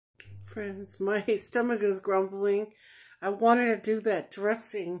Friends, my stomach is grumbling. I wanted to do that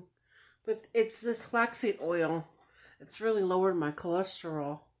dressing, but it's this flaxseed oil. It's really lowered my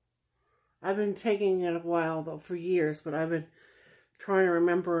cholesterol. I've been taking it a while, though, for years, but I've been trying to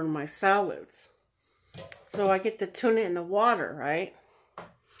remember in my salads. So I get the tuna in the water, right?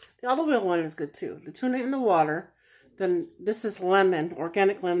 The olive oil one is good, too. The tuna in the water. Then this is lemon,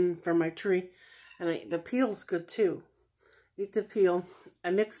 organic lemon from my tree. And the peel's good, too. Eat the peel. I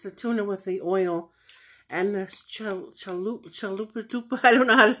mix the tuna with the oil and this chalupa, I don't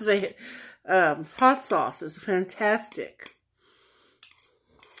know how to say it. Hot sauce is fantastic.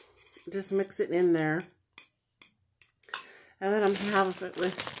 Just mix it in there. And then I'm having it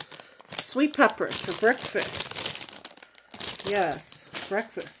with sweet peppers for breakfast. Yes,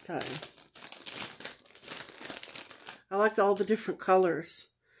 breakfast time. I like all the different colors.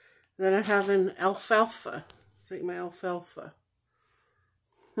 Then I'm having alfalfa. Let's eat my alfalfa.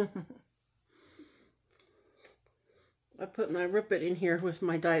 I rip it in here with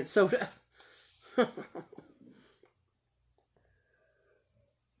my diet soda.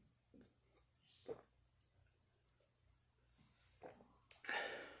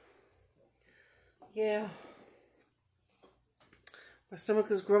 Yeah. My stomach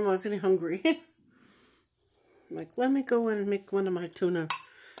is growing. I was getting hungry. I'm like, let me go and make one of my tuna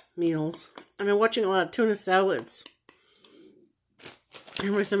meals. I've been watching a lot of tuna salads.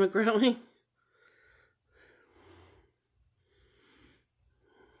 Hear my stomach growling?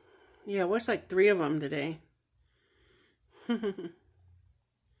 Yeah, I watched like 3 of them today. And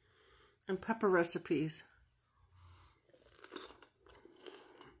pepper recipes.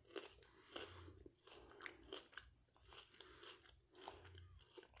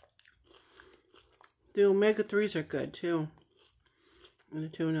 The omega-3s are good too. And the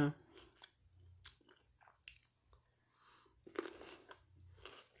tuna.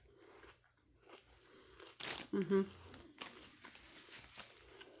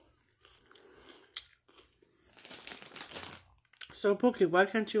 So, Pokey, why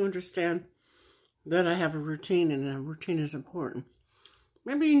can't you understand that I have a routine and a routine is important?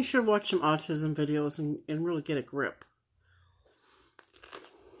 Maybe you should watch some autism videos and really get a grip.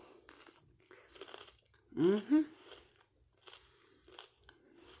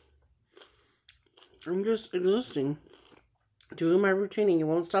 I'm just existing, doing my routine, and you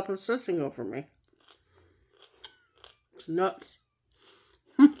won't stop obsessing over me. It's nuts.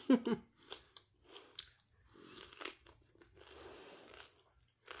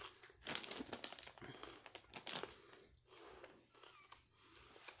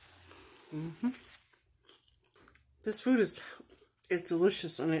 This food is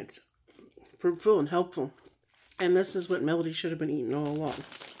delicious, and it's fruitful and helpful. And this is what Melody should have been eating all along.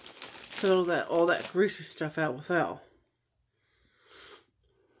 So that all that greasy stuff out with Al.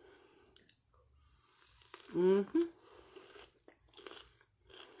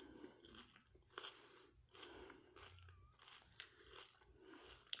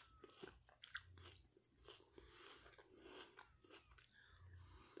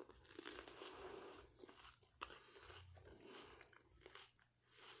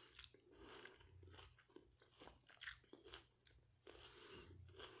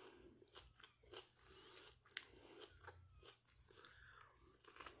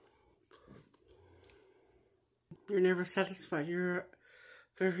 You're never satisfied. You're a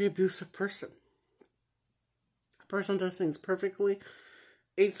very abusive person. A person does things perfectly,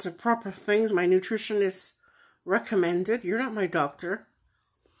 eats the proper things. My nutritionist recommended. You're not my doctor.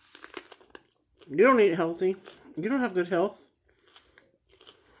 You don't eat healthy. You don't have good health.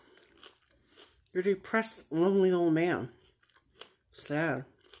 You're a depressed, lonely old man. Sad.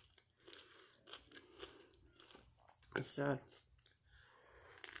 It's sad.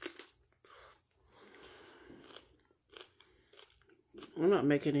 I'm not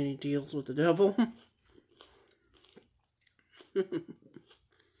making any deals with the devil. The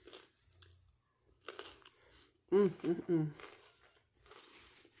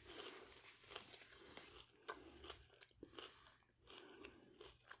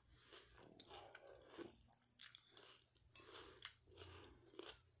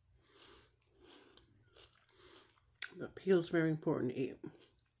peel is very important to eat.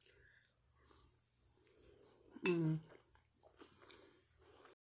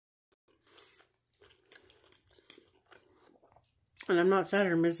 And I'm not sad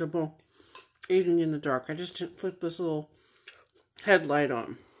or miserable eating in the dark. I just didn't flip this little headlight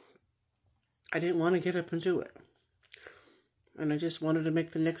on. I didn't want to get up and do it. And I just wanted to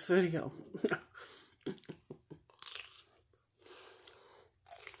make the next video.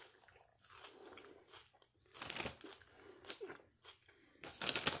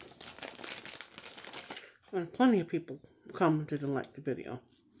 And plenty of people commented and liked the video.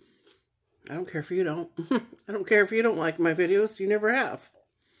 I don't care if you don't. I don't care if you don't like my videos. You never have.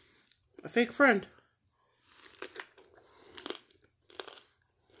 A fake friend.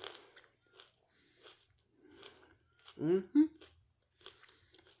 Mm-hmm.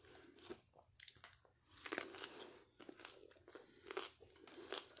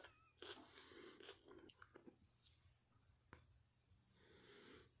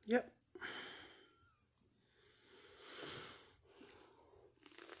 Yep.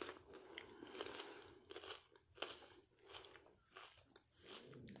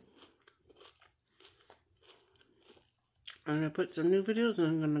 I'm going to put some new videos and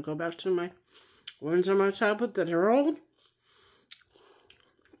I'm going to go back to my ones on my tablet that are old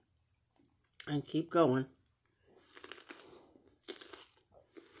and keep going.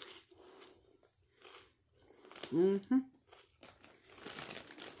 Mm-hmm.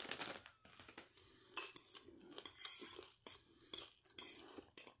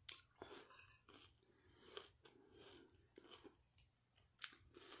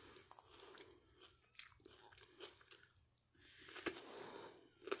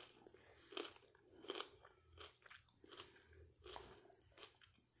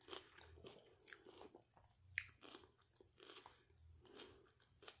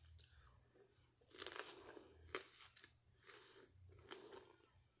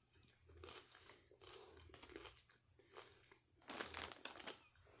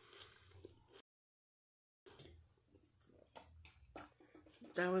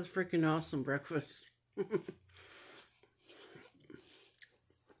 That was freaking awesome breakfast.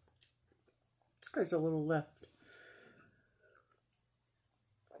 There's a little left.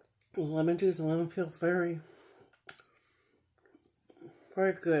 The lemon juice and lemon peel is very,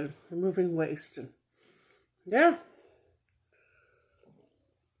 very good. Removing waste. And yeah.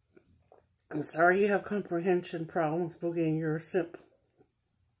 I'm sorry you have comprehension problems, Boogie, and you're a simp.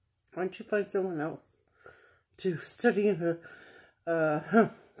 Why don't you find someone else to study in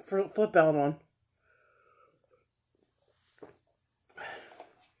flip out on?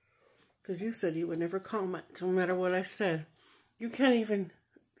 Because you said you would never comment no matter what I said. You can't even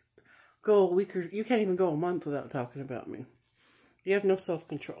go a week or you can't even go a month without talking about me. You have no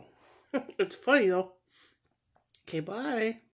self-control. It's funny though. Okay, bye.